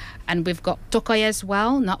mountains. And we've got Tokaj as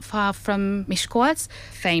well, not far from Miskolc,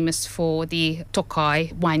 famous for the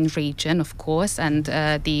Tokaj wine region, of course, and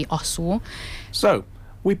the Oszul. So,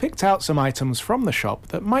 we picked out some items from the shop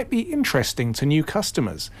that might be interesting to new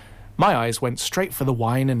customers. My eyes went straight for the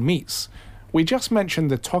wine and meats. We just mentioned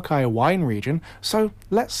the Tokaj wine region, so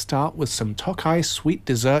let's start with some Tokaj sweet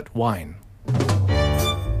dessert wine.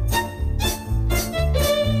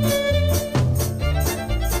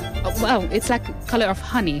 Well, it's like colour of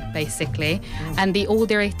honey, basically. And the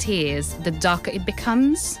older it is, the darker it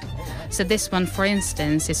becomes. So this one, for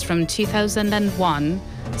instance, is from 2001.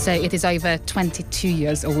 So it is over 22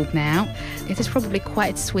 years old now. It is probably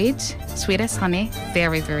quite sweet as honey.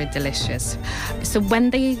 Very, very delicious. So when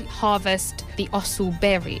they harvest the Oszul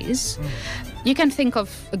berries, You can think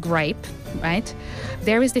of a grape, right?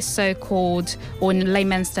 There is this so-called, or in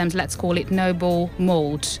layman's terms, let's call it noble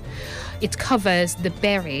mold. It covers the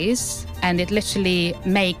berries and it literally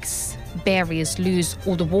makes berries lose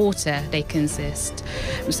all the water they consist.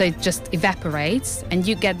 So it just evaporates and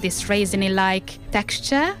you get this raisiny-like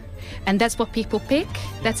texture, and that's what people pick.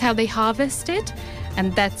 That's how they harvest it,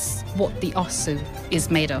 and that's what the osu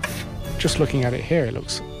is made of. Just looking at it here, it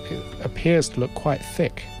appears to look quite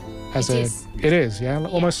thick. It is, yeah,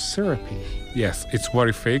 almost syrupy. Yes, it's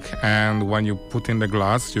very thick, and when you put in the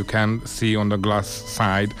glass, you can see on the glass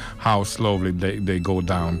side how slowly they go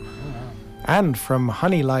down. And from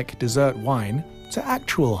honey-like dessert wine to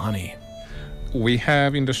actual honey. We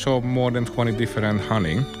have in the shop more than 20 different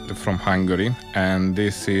honey from Hungary, and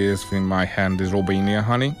this is in my hand is Robinia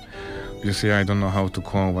honey. You see, I don't know how to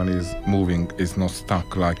call when it's moving. It's not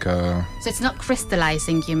stuck like a... So it's not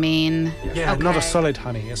crystallizing, you mean? Yeah, okay. Not a solid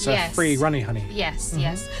honey. It's a free, runny honey. Yes,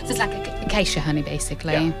 yes. So it's like acacia honey,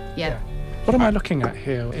 basically. Yeah. What am I looking at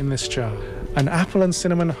here in this jar? An apple and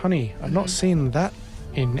cinnamon honey. I've not seen that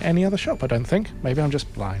in any other shop, I don't think. Maybe I'm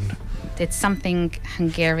just blind. It's something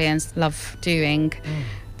Hungarians love doing.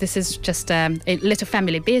 This is just a little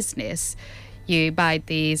family business. You buy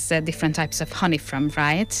these different types of honey from,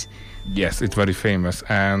 right? Yes, it's very famous,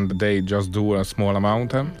 and they just do a small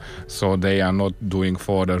amount, so they are not doing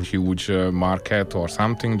for the huge market or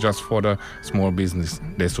something, just for the small business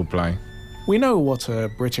they supply. We know what a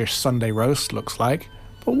British Sunday roast looks like,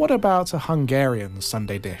 but what about a Hungarian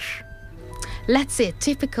Sunday dish? Let's say a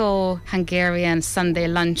typical Hungarian Sunday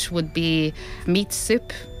lunch would be meat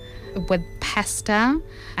soup with pasta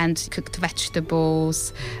and cooked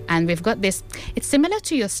vegetables. And we've got this, it's similar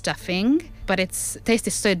to your stuffing, but its taste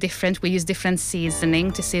is so different. We use different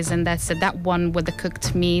seasoning to season that. So that one with the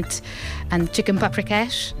cooked meat and chicken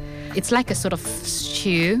paprikash. It's like a sort of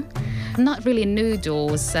stew. Not really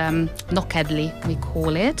noodles, nokedli we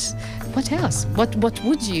call it. What else? What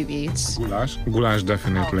would you eat? Goulash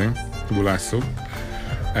definitely. Goulash soup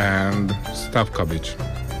and stuffed cabbage.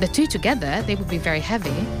 The two together, they would be very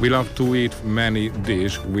heavy. We love to eat many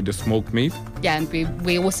dishes with the smoked meat. Yeah, and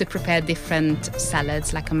we also prepare different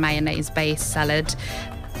salads, like a mayonnaise-based salad.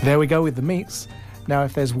 There we go with the meats. Now,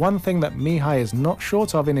 if there's one thing that Mihai is not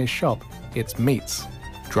short of in his shop, it's meats.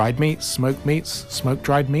 Dried meats, smoked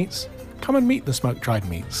dried meats. Come and meet the smoked dried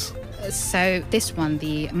meats. So this one,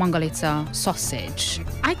 the Mongolica sausage,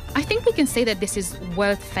 I think we can say that this is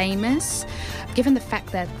world famous, given the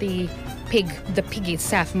fact that the pig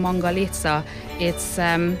itself, Mongolica, it's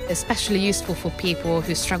especially useful for people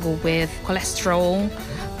who struggle with cholesterol,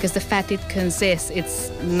 because the fat it consists, it's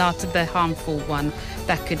not the harmful one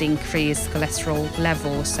that could increase cholesterol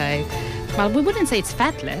levels. So, well, we wouldn't say it's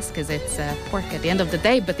fatless, because it's pork at the end of the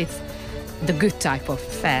day, but it's the good type of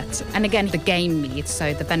fat. And again, the game meat,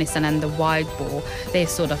 so the venison and the wild boar, they're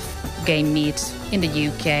sort of game meat in the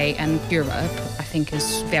UK and Europe, I think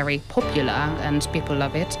is very popular and people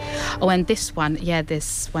love it. Oh, and this one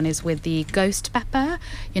is with the ghost pepper,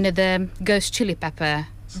 the ghost chili pepper.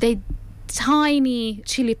 They tiny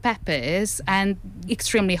chili peppers and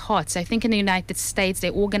extremely hot. So I think in the United States they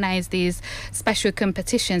organize these special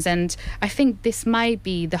competitions, and I think this might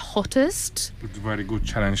be the hottest. It's a very good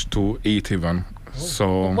challenge to eat even.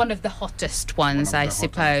 So one of the hottest ones, I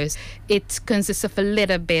suppose. It consists of a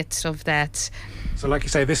little bit of that. So like you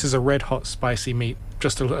say, this is a red hot spicy meat.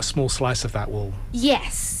 Just a small slice of that will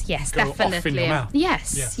yes go definitely off in your mouth.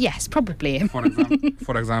 Yes, probably.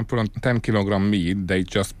 For example, on 10 kilogram meat, they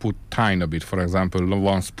just put tiny bit, for example,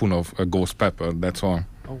 1 spoon of ghost pepper, that's all.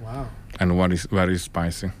 Oh, wow. And one is very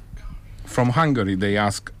spicy. From Hungary, they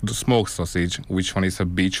ask the smoked sausage, which one is a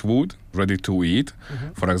beechwood, ready to eat.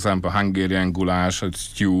 For example, Hungarian goulash,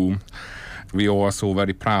 stew. We are also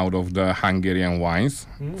very proud of the Hungarian wines.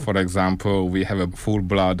 For example, we have a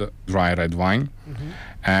full-blood dry red wine.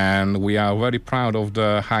 And we are very proud of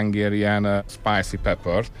the Hungarian spicy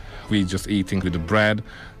pepper. We just eating with the bread.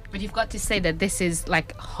 But you've got to say that this is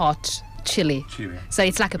like hot chili. So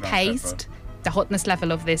it's like a paste. Pepper. The hotness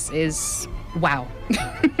level of this is wow.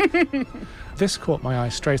 This caught my eye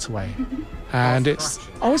straight away. And it's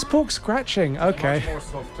pork scratching. Okay.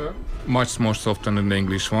 Much more softer than the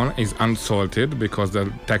English one. It's unsalted because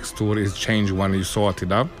the texture is changed when you salt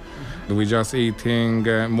it up. We just eating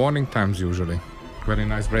morning times usually. Very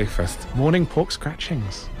nice breakfast. Morning pork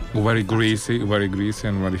scratchings. Very greasy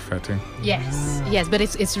and very fatty. Yes, but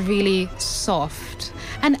it's really soft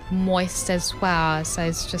and moist as well. So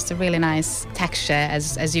it's just a really nice texture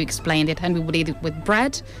as you explained it. And we would eat it with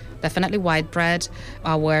bread, definitely white bread,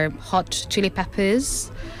 our hot chili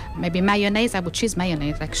peppers, maybe mayonnaise. I would choose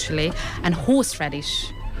mayonnaise actually, and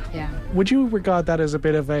horseradish. Yeah. Would you regard that as a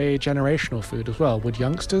bit of a generational food as well? Would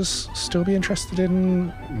youngsters still be interested in?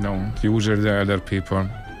 No, usually the other people.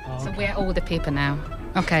 So we're older people now.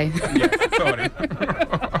 Okay. Yes, sorry.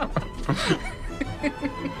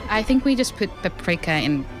 I think we just put paprika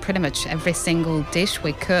in pretty much every single dish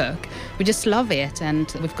we cook. We just love it,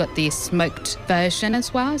 and we've got the smoked version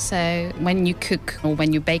as well. So when you cook or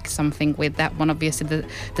when you bake something with that one, obviously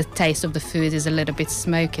the taste of the food is a little bit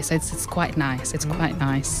smoky, so it's quite nice. It's quite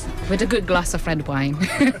nice. With a good glass of red wine.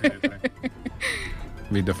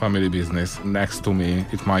 With the family business next to me,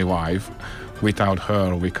 it's my wife. Without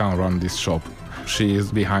her, we can't run this shop. She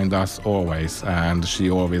is behind us always, and she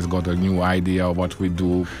always got a new idea of what we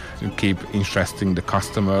do to keep interesting the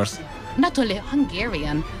customers. Not only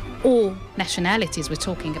Hungarian, all nationalities we're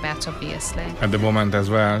talking about, obviously. At the moment as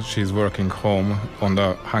well, she's working home on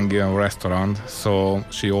the Hungarian restaurant, so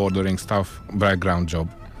she ordering stuff, background job.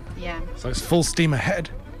 Yeah. So it's full steam ahead.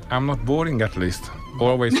 I'm not boring, at least.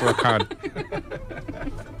 Always work hard.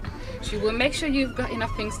 She will make sure you've got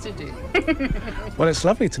enough things to do. Well, it's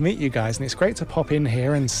lovely to meet you guys, and it's great to pop in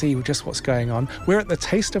here and see just what's going on. We're at the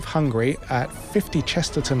Taste of Hungary at 50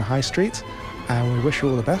 Chesterton High Street, and we wish you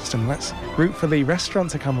all the best, and let's root for the restaurant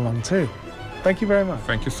to come along too. Thank you very much.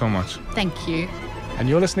 Thank you so much. Thank you. And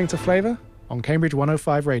you're listening to Flavour on Cambridge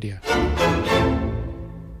 105 Radio.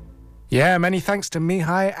 Yeah, many thanks to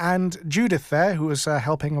Mihai and Judith there, who was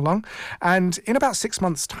helping along. And in about 6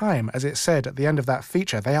 months' time, as it said at the end of that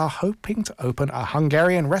feature, they are hoping to open a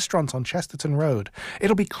Hungarian restaurant on Chesterton Road.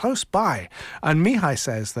 It'll be close by. And Mihai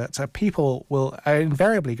says that people will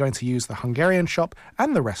invariably going to use the Hungarian shop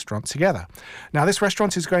and the restaurant together. Now, this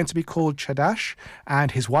restaurant is going to be called Csadas,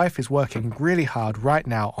 and his wife is working really hard right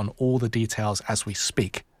now on all the details as we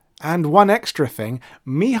speak. And one extra thing,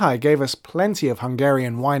 Mihai gave us plenty of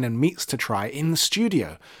Hungarian wine and meats to try in the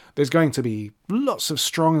studio. There's going to be lots of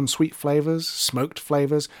strong and sweet flavours, smoked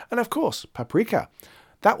flavours, and of course, paprika.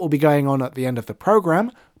 That will be going on at the end of the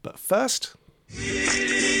programme, but first...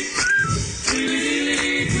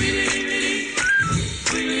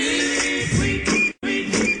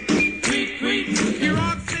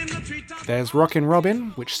 There's Rockin'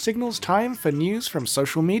 Robin, which signals time for news from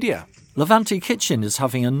social media. Levante Kitchen is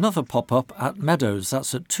having another pop-up at Meadows.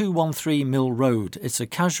 That's at 213 Mill Road. It's a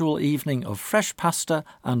casual evening of fresh pasta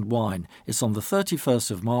and wine. It's on the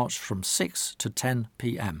 31st of March from 6 to 10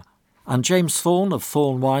 p.m. And James Thorne of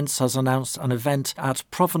Thorne Wines has announced an event at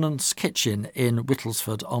Provenance Kitchen in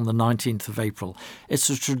Whittlesford on the 19th of April. It's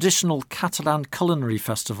a traditional Catalan culinary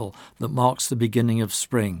festival that marks the beginning of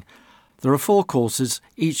spring. There are 4 courses,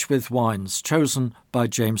 each with wines, chosen by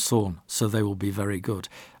James Thorne, so they will be very good.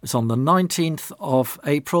 It's on the 19th of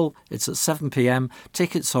April, it's at 7 p.m.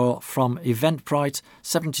 Tickets are from Eventbrite,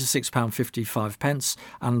 £76.55,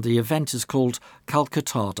 and the event is called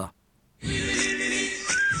Calcatada.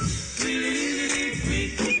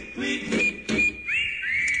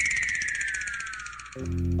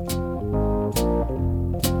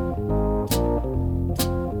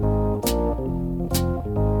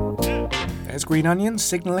 There's Green Onion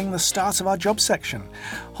signalling the start of our job section.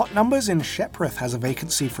 Hot Numbers in Shepworth has a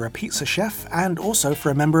vacancy for a pizza chef and also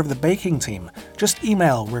for a member of the baking team. Just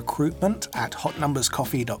email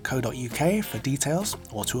recruitment@hotnumberscoffee.co.uk for details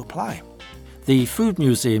or to apply. The Food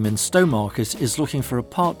Museum in Stowmarket is looking for a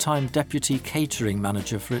part-time deputy catering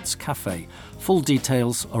manager for its cafe. Full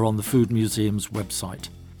details are on the Food Museum's website.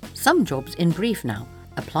 Some jobs in brief now.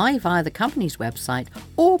 Apply via the company's website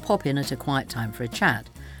or pop in at a quiet time for a chat.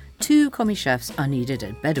 2 commis chefs are needed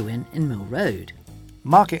at Bedouin in Mill Road.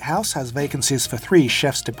 Market House has vacancies for 3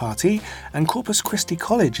 chefs de partie, and Corpus Christi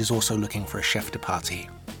College is also looking for a chef de partie.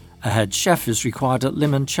 A head chef is required at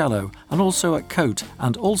Limoncello and also at Cote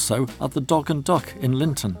and also at the Dog and Duck in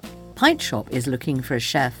Linton. Pint Shop is looking for a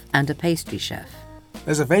chef and a pastry chef.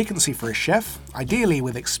 There's a vacancy for a chef, ideally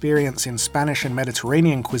with experience in Spanish and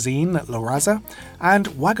Mediterranean cuisine at La Raza, and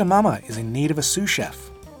Wagamama is in need of a sous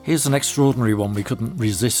chef. Here's an extraordinary one we couldn't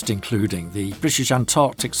resist including. The British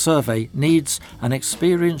Antarctic Survey needs an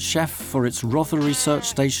experienced chef for its Rother Research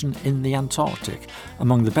Station in the Antarctic.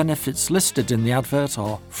 Among the benefits listed in the advert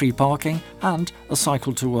are free parking and a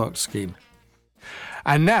cycle to work scheme.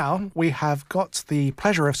 And now we have got the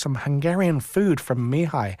pleasure of some Hungarian food from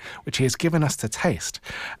Mihai, which he has given us to taste.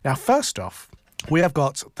 Now, first off, we have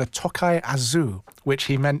got the Tokaj Azu, which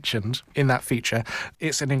he mentioned in that feature.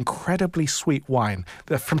 It's an incredibly sweet wine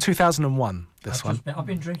from 2001, this one. I've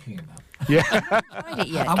been drinking it now. Yeah. Tried it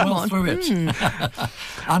yet? I'm Come well on. through it.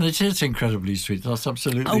 And it is incredibly sweet. That's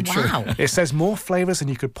absolutely true. Wow. It says more flavours than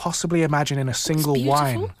you could possibly imagine in a single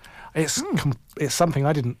wine. It's something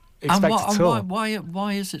I didn't expect at all.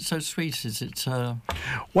 Why is it so sweet? Is it?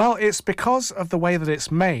 Well, it's because of the way that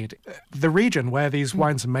it's made. The region where these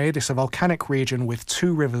wines are made is a volcanic region with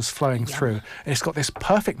 2 rivers flowing through. It's got this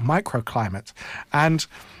perfect microclimate, and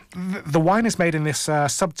the wine is made in this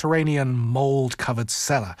subterranean mould-covered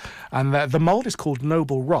cellar, and the mould is called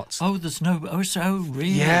Noble Rot. Oh, there's no. Oh, really?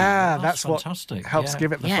 Yeah, that's fantastic. what helps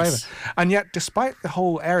give it the flavour. And yet, despite the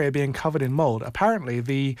whole area being covered in mould, apparently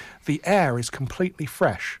the air is completely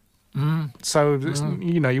fresh. So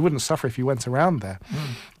you wouldn't suffer if you went around there.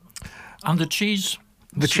 And the cheese.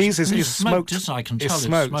 The cheese is smoked. I can tell it's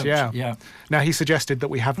smoked. Yeah. Now he suggested that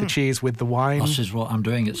we have the cheese with the wine. This is what I'm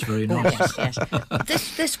doing. It's very nice. Yes.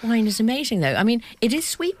 This wine is amazing, though. I mean, it is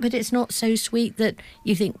sweet, but it's not so sweet that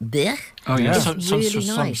you think, blech. Oh, yeah. It's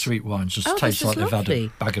Some sweet wines just taste like they've had a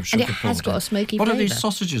bag of sugar. And it has got a smoky flavour. flavour. What are these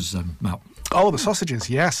sausages then, Mal? Oh, the sausages.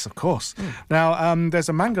 Yes, of course. Now, there's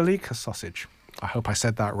a Mangalica sausage. I hope I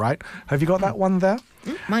said that right. Have you got that one there?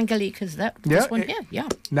 Mangalica's this one here, yeah.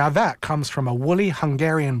 Now that comes from a woolly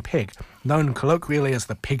Hungarian pig, known colloquially as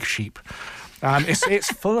the pig sheep.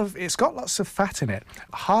 It's got lots of fat in it.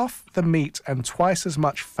 Half the meat and twice as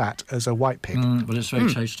much fat as a white pig. But it's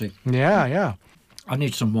very tasty. Yeah. I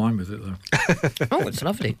need some wine with it, though. Oh, it's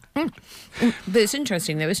lovely. But it's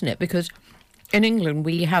interesting, though, isn't it? Because in England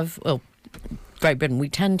we have, Great Britain, we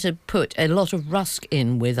tend to put a lot of rusk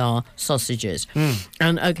in with our sausages.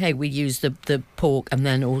 And, we use the pork and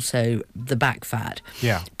then also the back fat.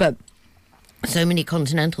 Yeah. But so many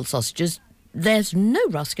continental sausages, there's no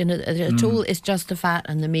rusk in it at all. It's just the fat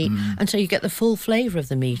and the meat. And so you get the full flavour of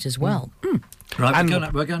the meat as well. Right,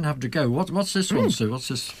 we're going to have to go. What's this one, Sue? What's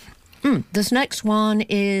this? This next one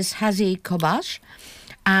is Hazy Kobash.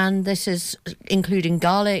 And this is including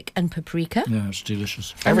garlic and paprika. Yeah, it's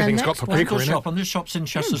delicious. Everything's got paprika in it. And this shop's in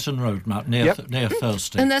Chesterton Road, Matt, near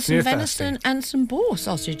Thurston. And there's some venison and some boar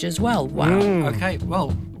sausage as well. Wow. Okay,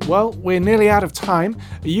 well, we're nearly out of time.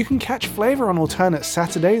 You can catch Flavour on alternate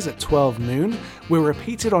Saturdays at 12 noon. We're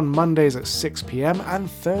repeated on Mondays at 6 p.m. and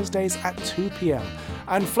Thursdays at 2 p.m.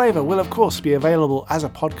 And Flavour will, of course, be available as a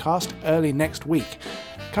podcast early next week.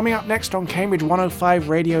 Coming up next on Cambridge 105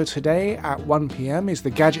 Radio today at 1 p.m. is the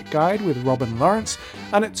Gadget Guide with Robin Lawrence,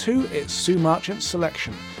 and at 2 it's Sue Marchant's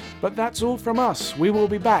Selection. But that's all from us. We will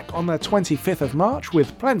be back on the 25th of March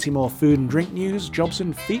with plenty more food and drink news, jobs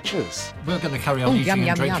and features. We're going to carry on eating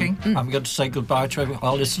and drinking. I'm going to say goodbye to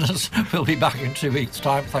our listeners. We'll be back in 2 weeks'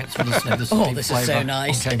 time. Thanks for listening. This is so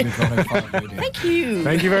nice. On Cambridge 105 Radio. Thank you.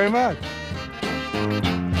 Thank you very much.